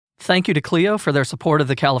Thank you to Clio for their support of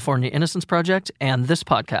the California Innocence Project and this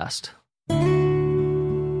podcast.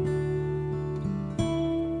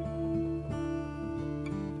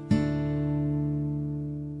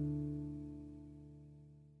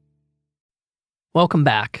 Welcome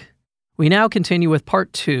back. We now continue with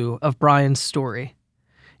part 2 of Brian's story.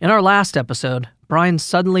 In our last episode, Brian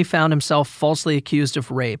suddenly found himself falsely accused of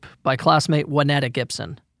rape by classmate Juanetta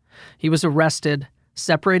Gibson. He was arrested,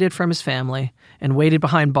 separated from his family, and waited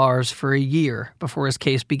behind bars for a year before his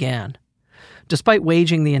case began. Despite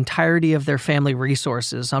waging the entirety of their family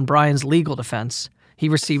resources on Brian's legal defense, he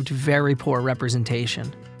received very poor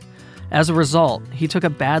representation. As a result, he took a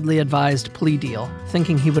badly advised plea deal,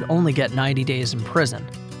 thinking he would only get 90 days in prison.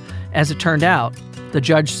 As it turned out, the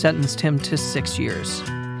judge sentenced him to 6 years.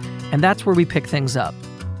 And that's where we pick things up.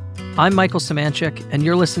 I'm Michael Samanchik, and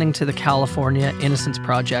you're listening to the California Innocence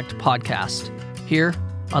Project podcast, here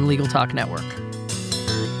on Legal Talk Network.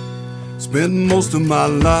 Spent most of my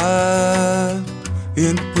life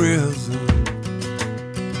in prison,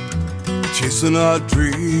 chasing a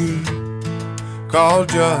dream called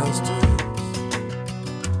justice.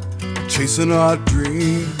 Chasing a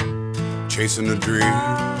dream, chasing a dream.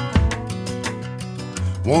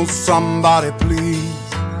 Won't somebody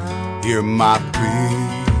please hear my plea?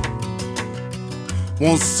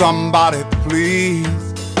 Won't somebody please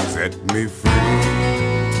set me free?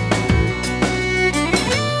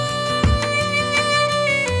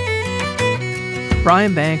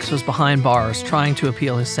 Brian Banks was behind bars trying to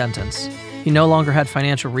appeal his sentence. He no longer had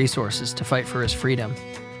financial resources to fight for his freedom.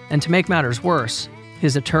 And to make matters worse,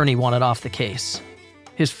 his attorney wanted off the case.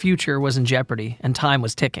 His future was in jeopardy and time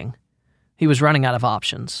was ticking. He was running out of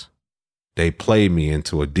options. They played me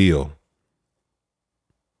into a deal.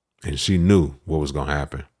 And she knew what was going to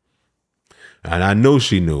happen. And I know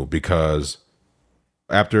she knew because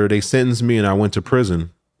after they sentenced me and I went to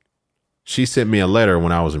prison, she sent me a letter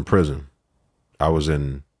when I was in prison. I was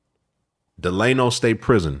in Delano State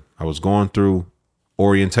Prison. I was going through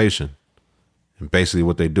orientation. And basically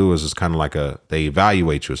what they do is it's kind of like they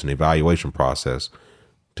evaluate you. It's an evaluation process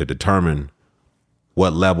to determine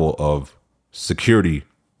what level of security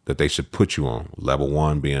that they should put you on. Level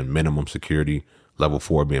 1 being minimum security, level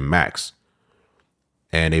 4 being max.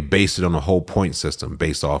 And they base it on a whole point system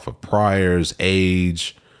based off of priors,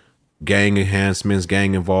 age, gang enhancements,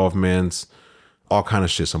 gang involvements, all kind of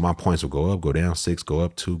shit. So my points will go up, go down 6, go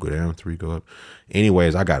up 2, go down 3, go up.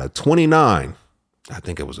 Anyways, I got a 29. I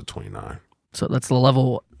think it was a 29. So that's the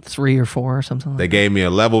level 3 or 4 or something like that? They gave me a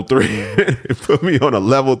level 3. It put me on a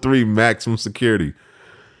level 3 maximum security.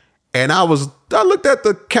 And I looked at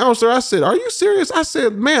the counselor. I said, "Are you serious?" I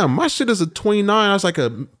said, "Ma'am, my shit is a 29. I was like,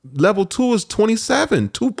 a level 2 is 27,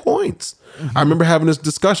 2 points. Mm-hmm. I remember having this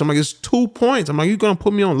discussion. I'm like, it's 2 points. I'm like, you going to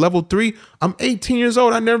put me on level 3? I'm 18 years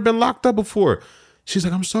old. I've never been locked up before. She's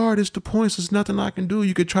like, "I'm sorry, there's 2 points. There's nothing I can do.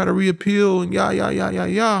 You could try to reappeal and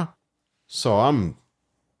yeah. So I'm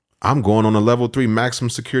going on a level 3 maximum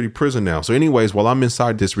security prison now. So anyways, while I'm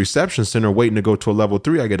inside this reception center waiting to go to a level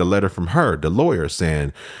 3, I get a letter from her, the lawyer,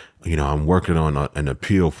 saying, I'm working on an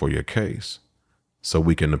appeal for your case so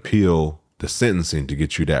we can appeal the sentencing to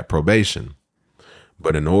get you that probation.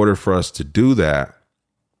 But in order for us to do that,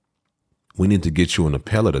 we need to get you an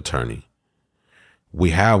appellate attorney.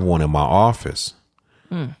 We have one in my office.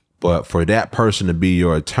 But for that person to be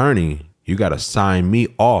your attorney, you got to sign me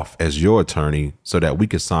off as your attorney so that we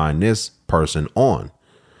can sign this person on.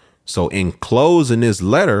 So enclosed in this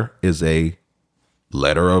letter is a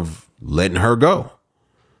letter of letting her go.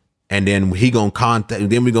 And then we're going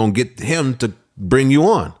to get him to bring you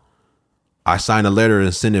on. I sign a letter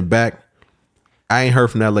and send it back. I ain't heard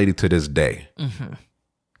from that lady to this day. Mm-hmm.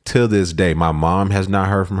 Till this day. My mom has not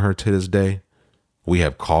heard from her to this day. We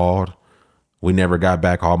have called. We never got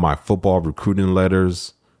back all my football recruiting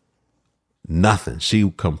letters. Nothing. She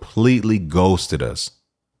completely ghosted us.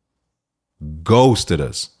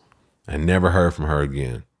 And never heard from her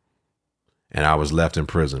again. And I was left in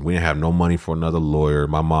prison. We didn't have no money for another lawyer.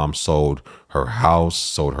 My mom sold her house,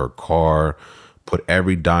 sold her car, put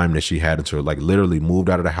every dime that she had into her, like literally moved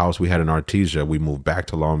out of the house we had in Artesia. We moved back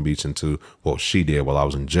to Long Beach she did while I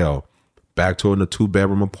was in jail, back to a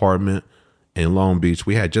 2-bedroom apartment in Long Beach.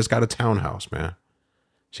 We had just got a townhouse, man.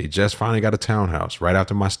 She just finally got a townhouse right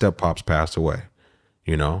after my step-pops passed away,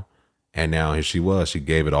 And now here she was. She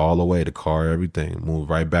gave it all away, the car, everything. Moved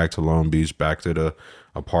right back to Long Beach, back to the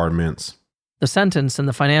apartments. The sentence and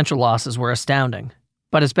the financial losses were astounding.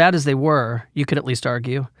 But as bad as they were, you could at least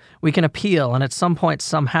argue, we can appeal, and at some point,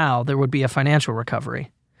 somehow, there would be a financial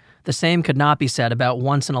recovery. The same could not be said about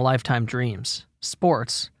once-in-a-lifetime dreams.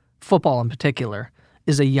 Sports, football in particular,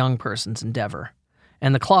 is a young person's endeavor.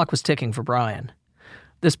 and the clock was ticking for Brian.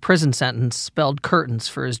 This prison sentence spelled curtains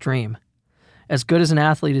for his dream. As good as an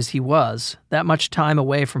athlete as he was, that much time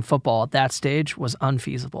away from football at that stage was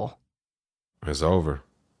unfeasible. It's over.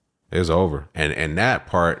 It's over. And that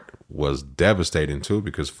part was devastating too,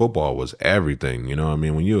 because football was everything. You know what I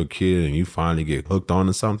mean? When you're a kid and you finally get hooked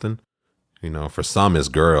onto something, you know, for some it's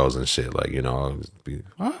girls and shit. Like, you know,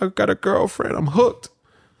 I got a girlfriend, I'm hooked.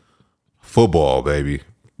 Football, baby.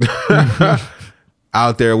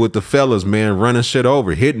 Out there with the fellas, man, running shit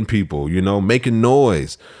over, hitting people, you know, making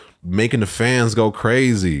noise, making the fans go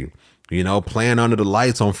crazy, you know, playing under the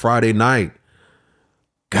lights on Friday night.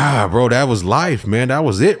 God, bro, that was life, man. That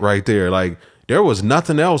was it right there. Like, there was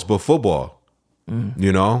nothing else but football.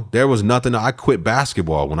 You know, there was nothing. I quit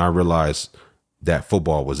basketball when I realized that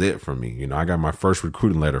football was it for me. You know, I got my first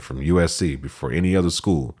recruiting letter from USC before any other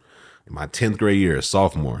school in my 10th grade year,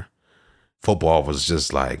 sophomore. Football was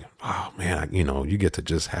just like, oh man, you know, you get to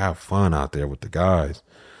just have fun out there with the guys.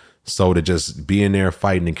 So to just be in there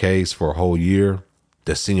fighting the case for a whole year,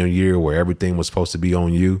 the senior year where everything was supposed to be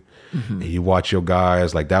on you, and you watch your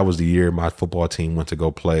guys, like that was the year my football team went to go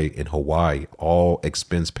play in Hawaii, all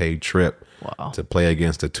expense paid trip to play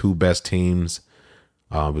against the two best teams.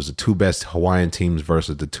 It was the two best Hawaiian teams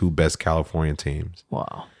versus the two best California teams.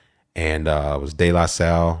 Wow. And it was De La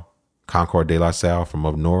Salle, Concord De La Salle from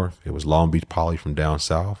up north. It was Long Beach Poly from down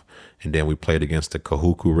south. And then we played against the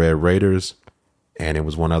Kahuku Red Raiders. And it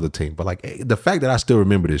was one other team. But like the fact that I still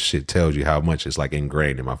remember this shit tells you how much it's like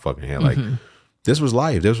ingrained in my fucking head. Like this was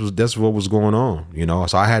life. That's what was going on, you know?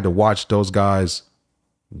 So I had to watch those guys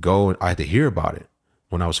go, and I had to hear about it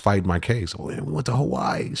when I was fighting my case. Oh, man, we went to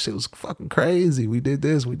Hawaii. Shit was fucking crazy. We did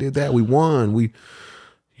this, we did that. We won.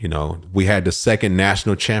 You know, we had the second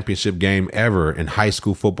national championship game ever in high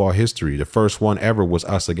school football history. The first one ever was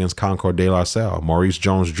us against Concord De La Salle. Maurice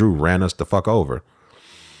Jones-Drew ran us the fuck over.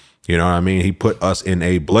 You know what I mean? He put us in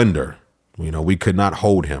a blender. You know, we could not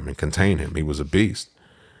hold him and contain him. He was a beast.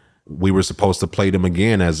 We were supposed to play them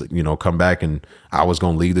again as, you know, come back, and I was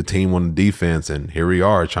going to lead the team on the defense. And here we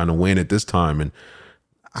are trying to win at this time. And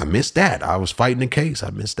I missed that. I was fighting the case.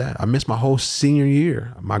 I missed that. I missed my whole senior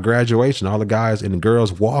year, my graduation, all the guys and the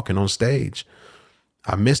girls walking on stage.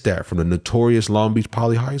 I missed that from the notorious Long Beach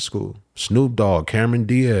Poly High School. Snoop Dogg, Cameron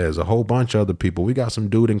Diaz, a whole bunch of other people. We got some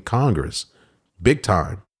dude in Congress. Big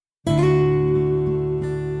time.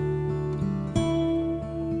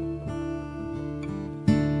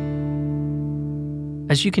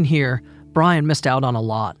 As you can hear, Brian missed out on a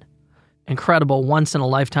lot. Incredible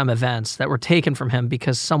once-in-a-lifetime events that were taken from him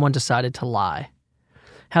because someone decided to lie.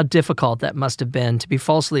 How difficult that must have been to be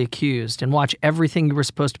falsely accused and watch everything you were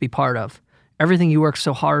supposed to be part of, everything you worked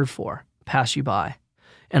so hard for, pass you by.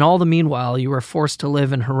 And all the meanwhile, you were forced to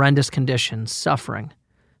live in horrendous conditions, suffering,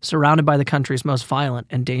 surrounded by the country's most violent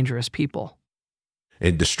and dangerous people.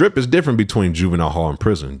 And the strip is different between juvenile hall and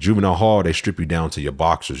prison. Juvenile hall, they strip you down to your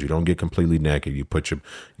boxers. You don't get completely naked. You put your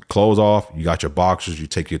clothes off. You got your boxers. You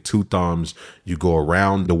take your two thumbs. You go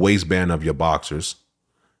around the waistband of your boxers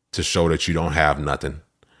to show that you don't have nothing.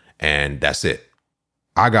 And that's it.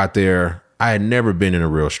 I got there. I had never been in a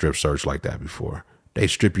real strip search like that before. They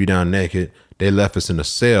strip you down naked. They left us in a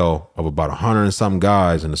cell of about 100 and some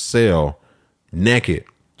guys in a cell naked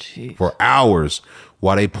for hours,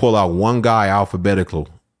 while they pull out one guy alphabetical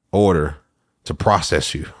order to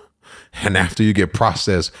process you. And after you get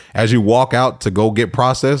processed, as you walk out to go get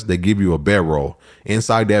processed, they give you a bedroll.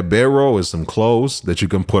 Inside that bedroll is some clothes that you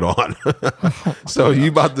can put on. So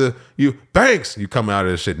you Banks, you come out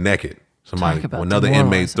of this shit naked. Another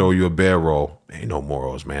inmate throw you a bedroll. Ain't no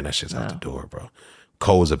morals, man. That shit's out the door, bro.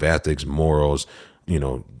 Codes of ethics, morals, you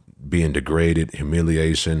know, being degraded,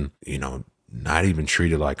 humiliation, you know, not even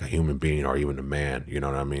treated like a human being or even a man. You know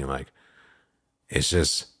what I mean? Like, it's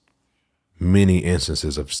just many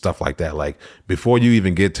instances of stuff like that. Like, before you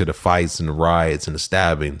even get to the fights and the riots and the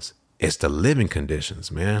stabbings, it's the living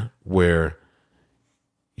conditions, man, where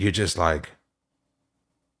you're just like,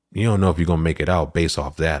 you don't know if you're going to make it out based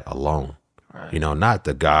off that alone. Right. You know, not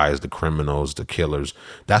the guys, the criminals, the killers.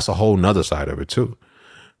 That's a whole nother side of it too.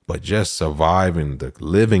 But just surviving the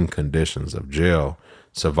living conditions of jail,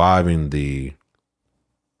 surviving the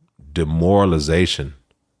demoralization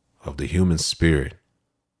of the human spirit.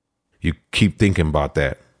 You keep thinking about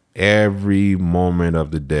that every moment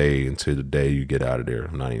of the day until the day you get out of there.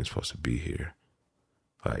 I'm not even supposed to be here.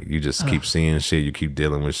 Like, you just keep seeing shit. You keep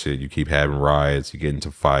dealing with shit. You keep having riots. You get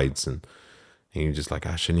into fights. And you're just like,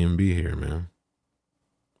 I shouldn't even be here, man.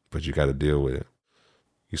 But you got to deal with it.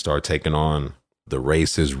 You start taking on the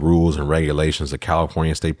racist rules and regulations of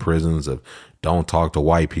California state prisons of don't talk to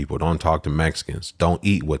white people, don't talk to Mexicans, don't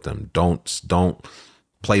eat with them, don't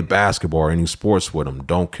play basketball or any sports with them.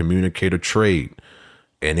 Don't communicate or trade.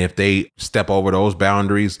 And if they step over those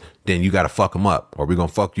boundaries, then you got to fuck them up or we're going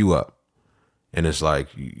to fuck you up. And it's like,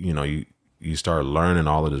 you start learning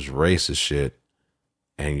all of this racist shit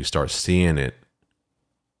and you start seeing it.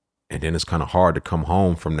 And then it's kind of hard to come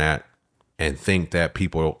home from that and think that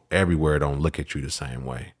people everywhere don't look at you the same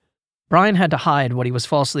way. Brian had to hide what he was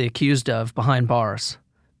falsely accused of behind bars.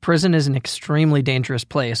 Prison is an extremely dangerous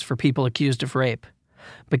place for people accused of rape.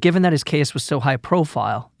 But given that his case was so high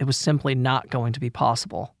profile, it was simply not going to be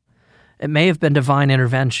possible. It may have been divine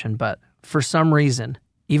intervention, but for some reason,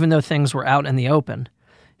 even though things were out in the open,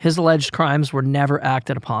 his alleged crimes were never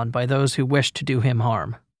acted upon by those who wished to do him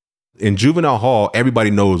harm. In juvenile hall, everybody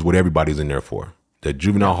knows what everybody's in there for. The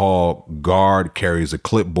juvenile hall guard carries a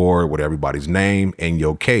clipboard with everybody's name and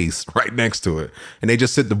your case right next to it. And they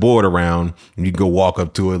just sit the board around and you go walk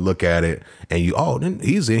up to it, look at it, and then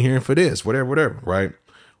he's in here for this, whatever, right?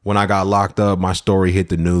 When I got locked up, my story hit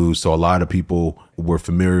the news. So a lot of people were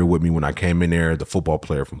familiar with me when I came in there, the football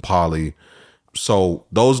player from Poly. So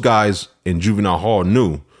those guys in juvenile hall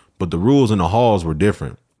knew, but the rules in the halls were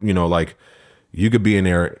different. Like you could be in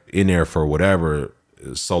there for whatever,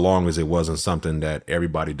 so long as it wasn't something that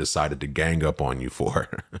everybody decided to gang up on you for.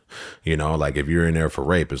 Like if you're in there for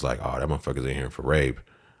rape, it's like, oh, that motherfucker's in here for rape,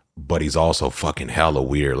 but he's also fucking hella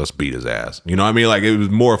weird. Let's beat his ass. You know what I mean? Like it was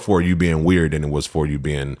more for you being weird than it was for you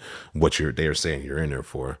being what they're saying you're in there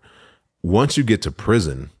for. Once you get to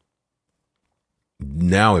prison,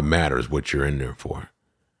 now it matters what you're in there for.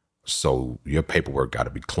 So your paperwork got to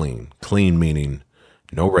be clean. Clean meaning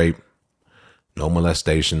no rape, no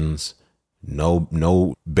molestations,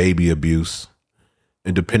 no baby abuse.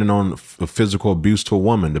 And depending on physical abuse to a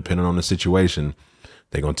woman, depending on the situation,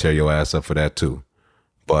 they're going to tear your ass up for that too.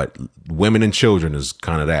 But women and children is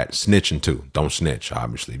kind of that. Snitching too. Don't snitch,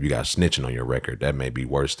 obviously. If you got snitching on your record, that may be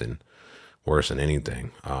worse than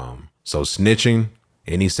anything. So snitching,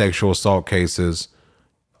 any sexual assault cases,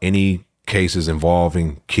 any cases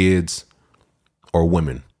involving kids or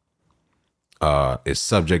women is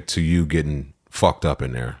subject to you getting fucked up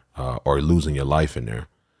in there or losing your life in there.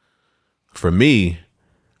 For me,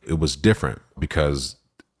 it was different because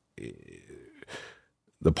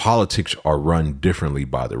the politics are run differently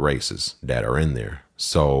by the races that are in there.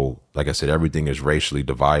 So, like I said, everything is racially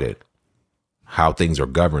divided. How things are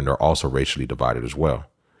governed are also racially divided as well.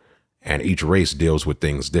 And each race deals with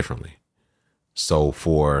things differently. So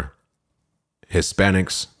for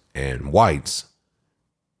Hispanics and whites,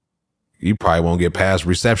 you probably won't get past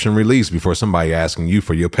reception release before somebody asking you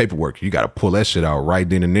for your paperwork. You got to pull that shit out right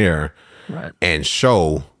then and there, right, and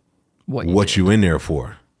show what you in there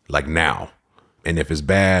for, like now. And if it's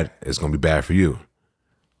bad, it's going to be bad for you.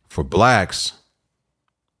 For blacks,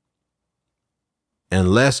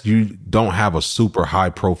 unless you don't have a super high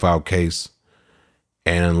profile case,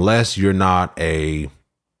 and unless you're not a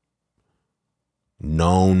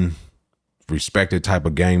known, respected type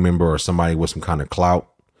of gang member or somebody with some kind of clout,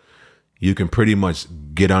 you can pretty much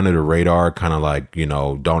get under the radar, kind of like,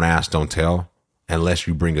 don't ask, don't tell, unless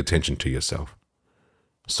you bring attention to yourself.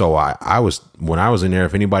 So when I was in there,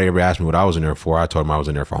 if anybody ever asked me what I was in there for, I told them I was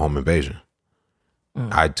in there for home invasion.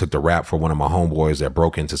 I took the rap for one of my homeboys that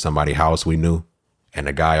broke into somebody's house we knew. And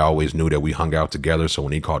the guy always knew that we hung out together. So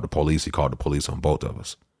when he called the police on both of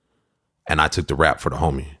us. And I took the rap for the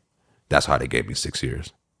homie. That's how they gave me 6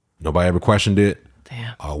 years. Nobody ever questioned it.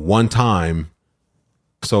 Damn. One time,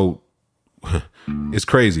 so it's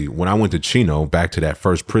crazy. When I went to Chino, back to that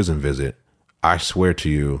first prison visit, I swear to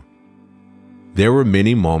you, there were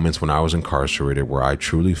many moments when I was incarcerated where I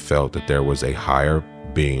truly felt that there was a higher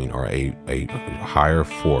being or a higher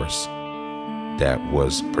force that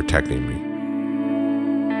was protecting me.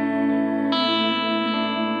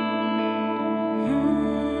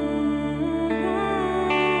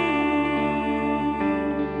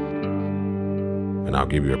 And I'll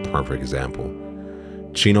give you a perfect example.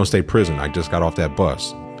 Chino State Prison, I just got off that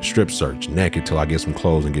bus. Strip search, naked till I get some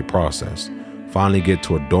clothes and get processed. Finally get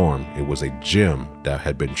to a dorm. It was a gym that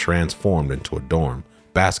had been transformed into a dorm.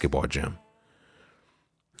 Basketball gym.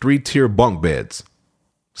 3-tier bunk beds.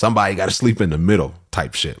 Somebody got to sleep in the middle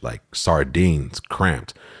type shit, like sardines,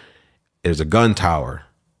 cramped. There's a gun tower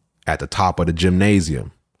at the top of the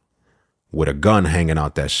gymnasium with a gun hanging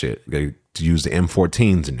out that shit. They use the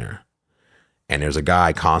M14s in there. And there's a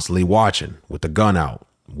guy constantly watching with the gun out,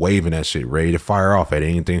 waving that shit, ready to fire off at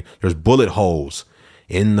anything. There's bullet holes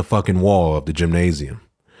in the fucking wall of the gymnasium.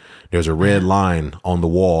 There's a red line on the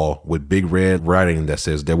wall with big red writing that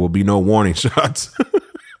says there will be no warning shots.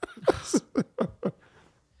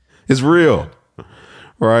 It's real,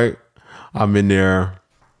 right? I'm in there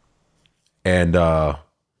and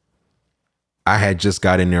I had just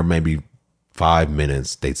got in there maybe 5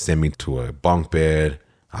 minutes. They'd send me to a bunk bed.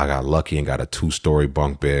 I got lucky and got a 2-story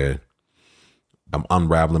bunk bed. I'm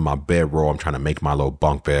unraveling my bedroll. I'm trying to make my little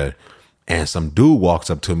bunk bed. And some dude walks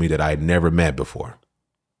up to me that I had never met before.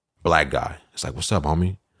 Black guy. It's like, what's up,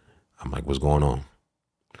 homie? I'm like, what's going on?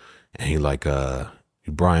 And he like, you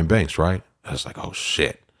Brian Banks, right? I was like, oh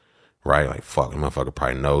shit. Right? Like, fuck, the motherfucker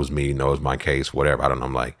probably knows me, knows my case, whatever. I don't know.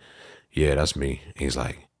 I'm like, yeah, that's me. He's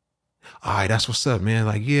like, all right, that's what's up, man.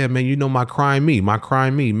 Like, yeah, man, you know my crime me,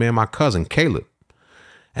 man, my cousin, Caleb.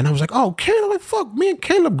 And I was like, oh, Caleb, like, fuck, me and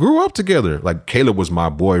Caleb grew up together. Like, Caleb was my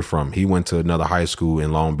boy he went to another high school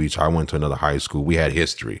in Long Beach. I went to another high school. We had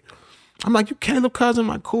history. I'm like, you Caleb cousin? I'm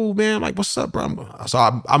like, cool, man. I'm like, what's up, bro?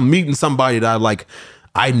 So I'm meeting somebody that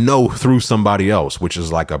I know through somebody else, which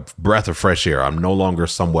is like a breath of fresh air. I'm no longer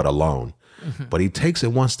somewhat alone. Mm-hmm. But he takes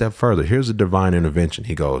it one step further. Here's a divine intervention.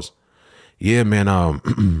 He goes, yeah, man, I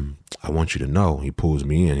want you to know. He pulls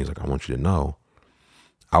me in. He's like, I want you to know.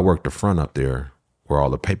 I work the front up there where all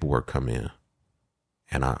the paperwork come in.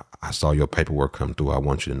 And I saw your paperwork come through. I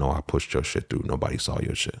want you to know I pushed your shit through. Nobody saw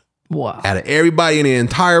your shit. Wow. Out of everybody in the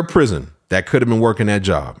entire prison that could have been working that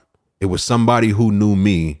job, it was somebody who knew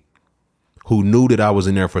me, who knew that I was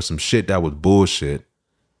in there for some shit that was bullshit,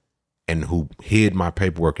 and who hid my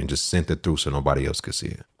paperwork and just sent it through so nobody else could see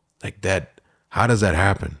it. Like that, how does that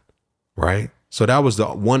happen? Right? So that was the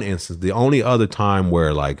one instance. The only other time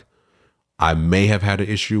where like I may have had an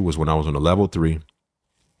issue was when I was on a level 3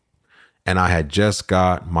 and I had just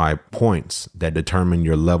got my points that determine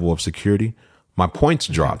your level of security. My points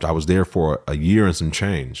dropped. I was there for a year and some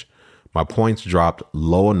change. My points dropped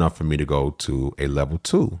low enough for me to go to a level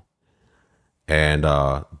 2. And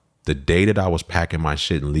the day that I was packing my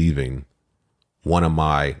shit and leaving, one of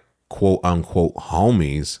my quote unquote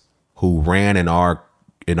homies who ran in our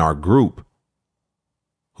group,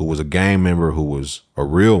 who was a gang member, who was a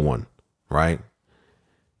real one, right?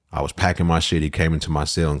 I was packing my shit. He came into my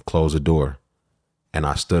cell and closed the door. And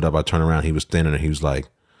I stood up, I turned around, he was standing there. He was like,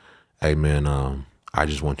 hey man, I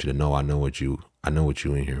just want you to know I know what you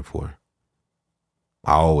in here for.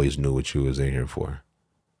 I always knew what you was in here for.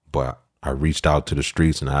 But I reached out to the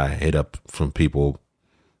streets and I hit up some people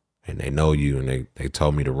and they know you and they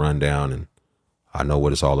told me to run down and I know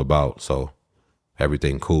what it's all about. So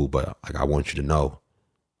everything cool, but like I want you to know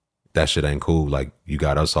that shit ain't cool. Like you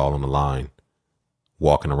got us all on the line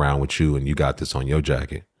walking around with you and you got this on your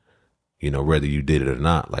jacket. You know, whether you did it or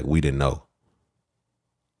not, like we didn't know.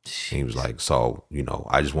 He was like, so, you know,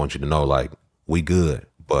 I just want you to know, like, we good,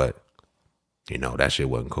 but, you know, that shit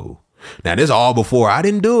wasn't cool. Now, this is all before I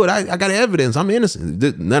didn't do it. I got evidence. I'm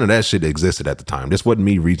innocent. None of that shit existed at the time. This wasn't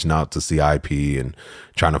me reaching out to CIP and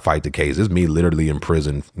trying to fight the case. This is me literally in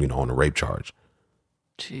prison, you know, on a rape charge.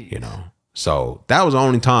 Jeez. You know, so that was the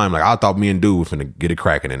only time, like, I thought me and dude was finna get it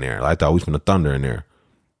cracking in there. I thought we was finna thunder in there,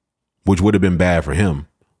 which would have been bad for him,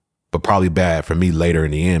 but probably bad for me later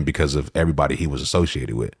in the end because of everybody he was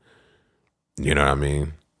associated with. You know what I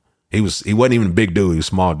mean? He wasn't even a big dude. He was a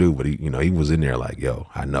small dude, but he was in there like, yo,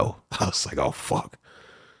 I know. I was like, oh, fuck.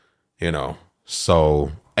 You know?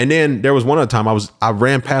 So, and then there was one other time I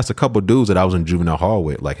ran past a couple of dudes that I was in juvenile hall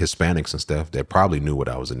with, like Hispanics and stuff, that probably knew what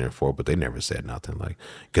I was in there for, but they never said nothing. Like,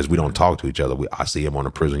 because we don't talk to each other. I see him on the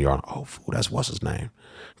prison yard. Oh, fool, that's what's his name.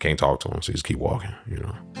 Can't talk to him, so you just keep walking, you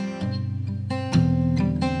know?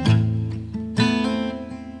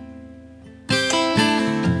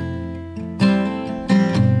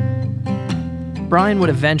 Brian would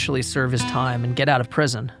eventually serve his time and get out of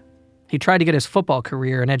prison. He tried to get his football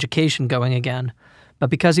career and education going again, but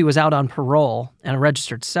because he was out on parole and a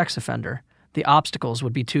registered sex offender, the obstacles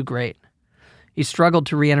would be too great. He struggled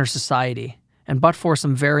to re-enter society, and but for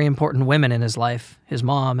some very important women in his life, his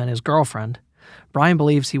mom and his girlfriend, Brian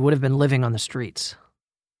believes he would have been living on the streets.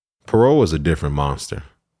 Parole is a different monster.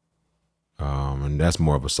 And that's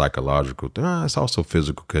more of a psychological thing. It's also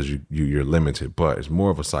physical because you're limited, but it's more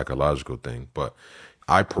of a psychological thing. But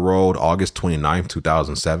I paroled August 29th,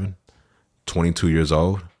 2007, 22 years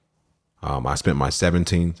old. I spent my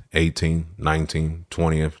 17th, 18th, 19th,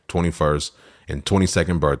 20th, 21st, and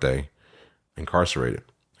 22nd birthday incarcerated.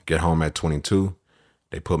 Get home at 22.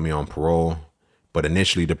 They put me on parole. But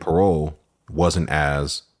initially the parole wasn't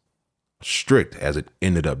as strict as it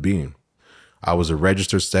ended up being. I was a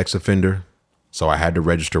registered sex offender, so I had to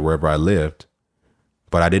register wherever I lived,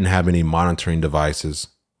 but I didn't have any monitoring devices,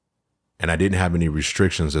 and I didn't have any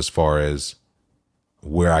restrictions as far as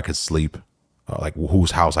where I could sleep, like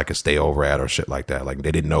whose house I could stay over at or shit like that. Like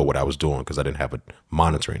they didn't know what I was doing because I didn't have a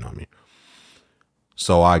monitoring on me.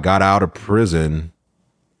 So I got out of prison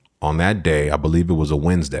on that day. I believe it was a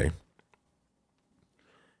Wednesday.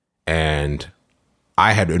 And And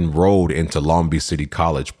I had enrolled into Long Beach City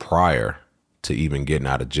College prior to even getting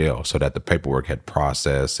out of jail, so that the paperwork had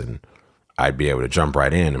processed and I'd be able to jump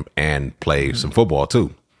right in and play some football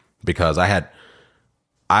too. Because I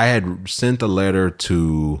had sent a letter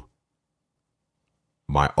to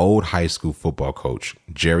my old high school football coach,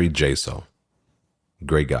 Jerry Jaso.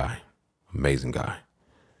 Great guy, amazing guy.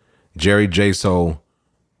 Jerry Jaso,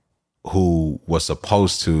 who was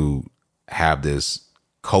supposed to have this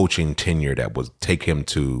coaching tenure that would take him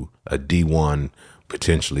to a D1,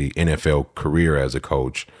 potentially NFL career as a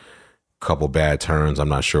coach. Couple bad turns. I'm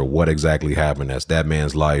not sure what exactly happened. That's that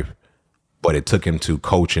man's life. But it took him to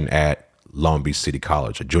coaching at Long Beach City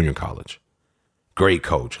College, a junior college. Great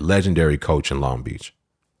coach, legendary coach in Long Beach.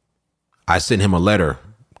 I sent him a letter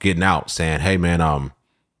getting out saying, hey, man, I'm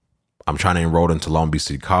trying to enroll into Long Beach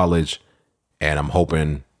City College, and I'm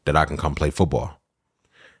hoping that I can come play football.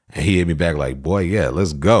 And he hit me back like, boy, yeah,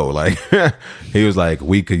 let's go. Like, he was like,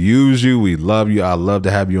 we could use you. We love you. I'd love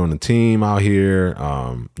to have you on the team out here.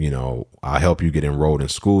 I'll help you get enrolled in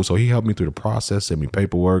school. So he helped me through the process, sent me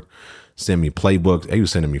paperwork, sent me playbooks. He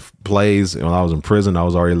was sending me plays. When I was in prison, I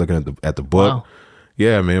was already looking at the book. Wow.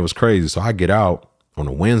 Yeah, man, it was crazy. So I get out on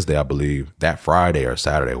a Wednesday, I believe, that Friday or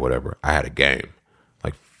Saturday, whatever. I had a game,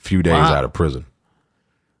 like a few days out of prison.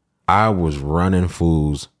 I was running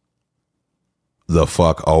fools the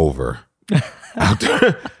fuck over.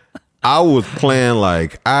 I was playing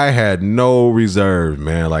like I had no reserve,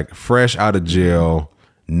 man. Like fresh out of jail,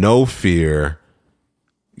 no fear,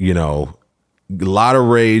 a lot of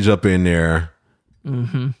rage up in there.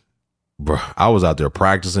 Mm-hmm. Bro, I was out there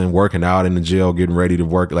practicing, working out in the jail, getting ready to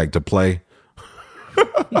work, like to play.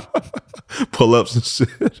 Pull-ups and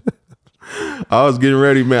shit. I was getting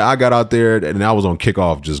ready, man. I got out there and I was on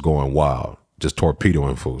kickoff just going wild, just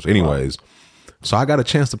torpedoing fools. Anyways. Wow. So I got a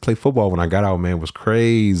chance to play football when I got out, man. It was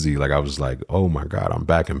crazy. Like I was like, oh my God, I'm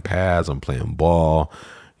back in pads. I'm playing ball.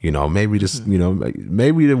 Maybe this,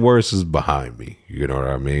 maybe the worst is behind me. You know what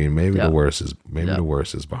I mean? Maybe the worst is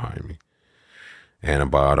behind me. And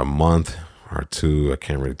about a month or two, I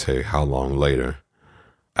can't really tell you how long later,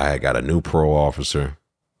 I had got a new parole officer,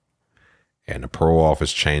 and the parole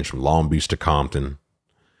office changed from Long Beach to Compton.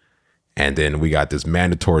 And then we got this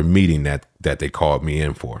mandatory meeting that they called me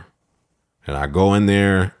in for. And I go in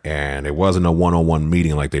there, and it wasn't a one-on-one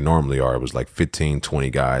meeting like they normally are. It was like 15, 20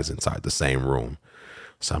 guys inside the same room.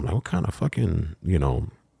 So I'm like, what kind of fucking,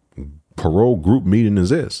 parole group meeting is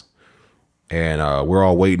this? And we're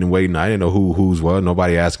all waiting. I didn't know who's what.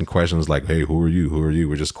 Nobody asking questions like, hey, who are you? Who are you?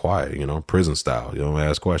 We're just quiet, prison style. You don't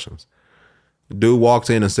ask questions. The dude walks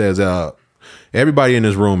in and says, everybody in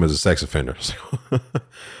this room is a sex offender.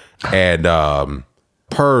 And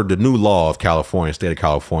per the new law of California, state of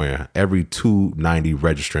California, every 290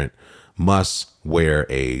 registrant must wear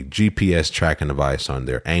a GPS tracking device on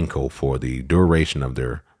their ankle for the duration of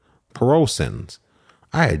their parole sentence.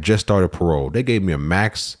 I had just started parole. They gave me a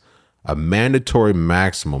mandatory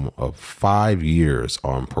maximum of 5 years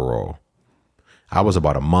on parole. I was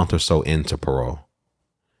about a month or so into parole.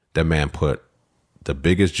 That man put the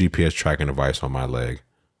biggest GPS tracking device on my leg,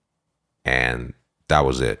 and that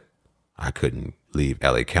was it. I couldn't leave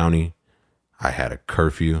LA County. I had a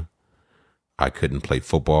curfew. I couldn't play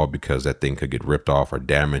football because that thing could get ripped off or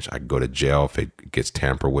damaged. I could go to jail if it gets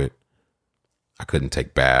tampered with. I couldn't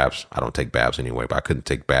take baths. I don't take baths anyway, but I couldn't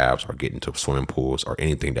take baths or get into swimming pools or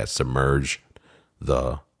anything that submerged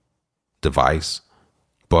the device.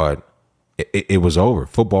 But it was over.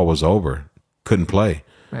 Football was over. Couldn't play.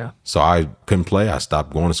 Yeah. So I couldn't play. I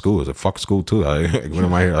stopped going to school. It was a fuck school too. When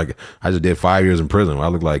am I here? Like I just did 5 years in prison. I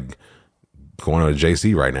look like going to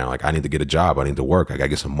JC right now. Like I need to get a job. I need to work. I got to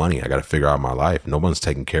get some money. I got to figure out my life. No one's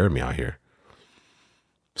taking care of me out here.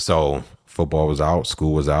 So football was out.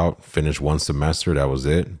 School was out. Finished one semester. That was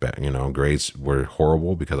it. Grades were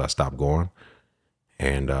horrible because I stopped going.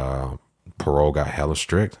 And parole got hella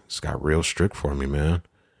strict. It's got real strict for me, man.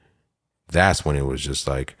 That's when it was just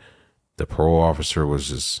like the parole officer was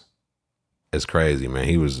just, it's crazy, man.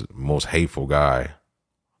 He was the most hateful guy.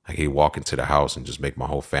 Like he'd walk into the house and just make my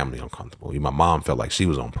whole family uncomfortable. My mom felt like she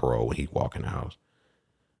was on parole when he'd walk in the house.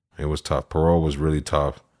 It was tough. Parole was really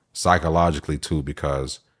tough psychologically too,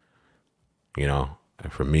 because,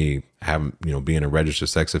 for me, being a registered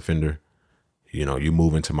sex offender, you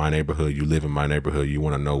move into my neighborhood, you live in my neighborhood, you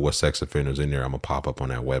want to know what sex offenders in there, I'm going to pop up on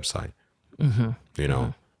that website, and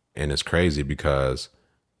it's crazy because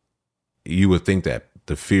you would think that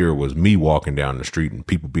the fear was me walking down the street and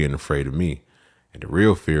people being afraid of me. And the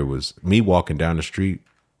real fear was me walking down the street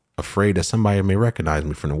afraid that somebody may recognize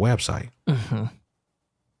me from the website. Mm-hmm.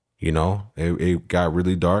 It got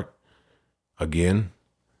really dark again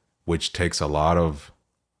which takes a lot of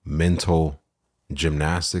mental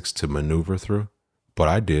gymnastics to maneuver through. But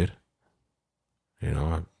I did.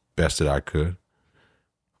 Best that I could.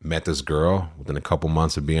 Met this girl within a couple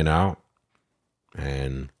months of being out.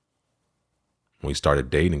 And we started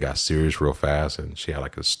dating and got serious real fast. And she had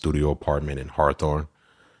like a studio apartment in Hawthorne.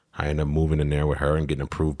 I ended up moving in there with her and getting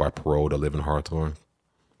approved by parole to live in Hawthorne.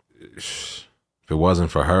 If it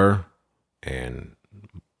wasn't for her and,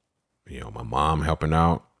 my mom helping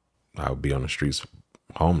out, I would be on the streets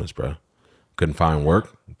homeless, bro. Couldn't find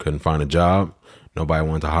work. Couldn't find a job. Nobody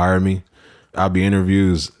wanted to hire me. I'd be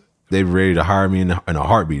interviews. They were ready to hire me in a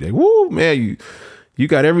heartbeat. Like, woo, man, you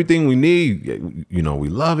got everything we need. We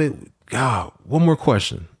love it. God, one more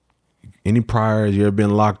question. Any priors? You ever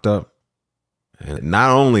been locked up? And not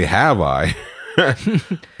only have I,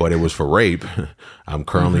 but it was for rape. I'm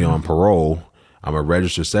currently on parole. I'm a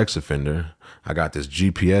registered sex offender. I got this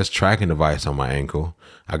GPS tracking device on my ankle.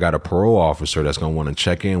 I got a parole officer that's going to want to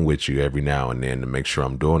check in with you every now and then to make sure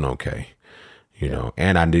I'm doing okay.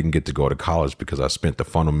 And I didn't get to go to college because I spent the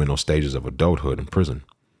fundamental stages of adulthood in prison.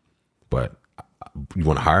 But you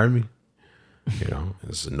want to hire me?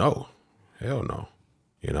 It's no. Hell no.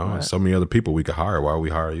 Right. So many other people we could hire. Why would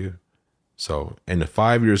we hire you? So in the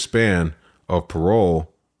 5-year span of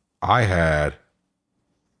parole, I had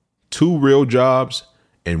 2 real jobs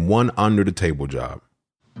and 1 under the table job.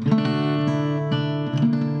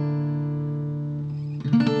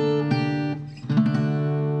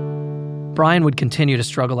 Brian would continue to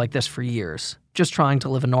struggle like this for years, just trying to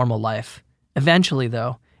live a normal life. Eventually,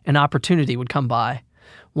 though, an opportunity would come by,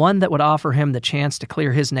 one that would offer him the chance to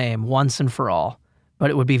clear his name once and for all, but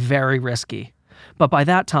it would be very risky. But by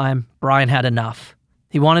that time, Brian had enough.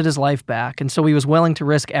 He wanted his life back, and so he was willing to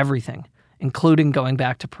risk everything, including going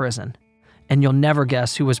back to prison. And you'll never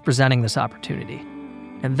guess who was presenting this opportunity.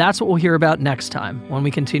 And that's what we'll hear about next time when we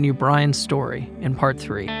continue Brian's story in part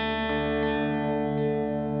 3.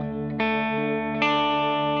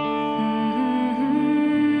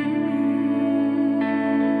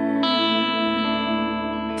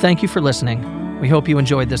 Thank you for listening. We hope you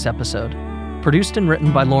enjoyed this episode. Produced and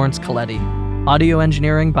written by Lawrence Coletti. Audio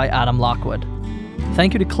engineering by Adam Lockwood.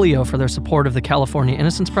 Thank you to Clio for their support of the California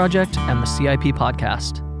Innocence Project and the CIP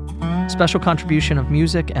podcast. Special contribution of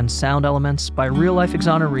music and sound elements by real-life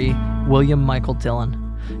exoneree William Michael Dillon.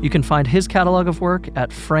 You can find his catalog of work at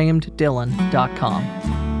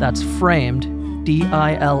frameddillon.com. That's framed,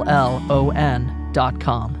 DILLON.com.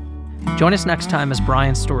 Join us next time as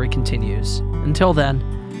Brian's story continues. Until then,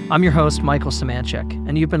 I'm your host, Michael Samanchik,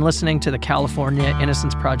 and you've been listening to the California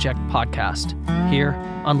Innocence Project podcast, here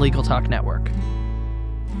on Legal Talk Network.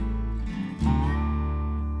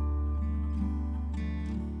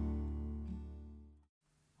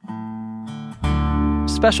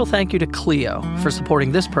 Special thank you to Clio for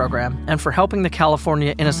supporting this program and for helping the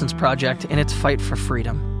California Innocence Project in its fight for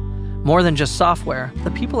freedom. More than just software, the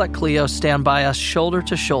people at Clio stand by us shoulder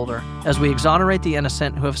to shoulder as we exonerate the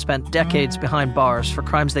innocent who have spent decades behind bars for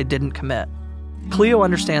crimes they didn't commit. Clio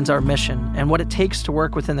understands our mission and what it takes to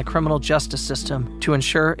work within the criminal justice system to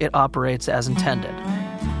ensure it operates as intended.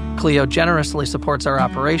 Clio generously supports our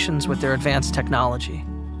operations with their advanced technology.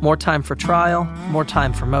 More time for trial, more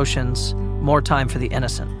time for motions, more time for the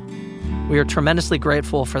innocent. We are tremendously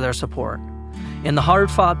grateful for their support. In the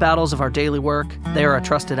hard-fought battles of our daily work, they are a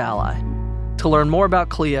trusted ally. To learn more about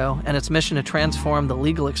Clio and its mission to transform the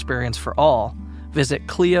legal experience for all, visit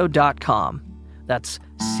Clio.com. That's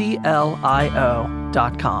CLIO.com.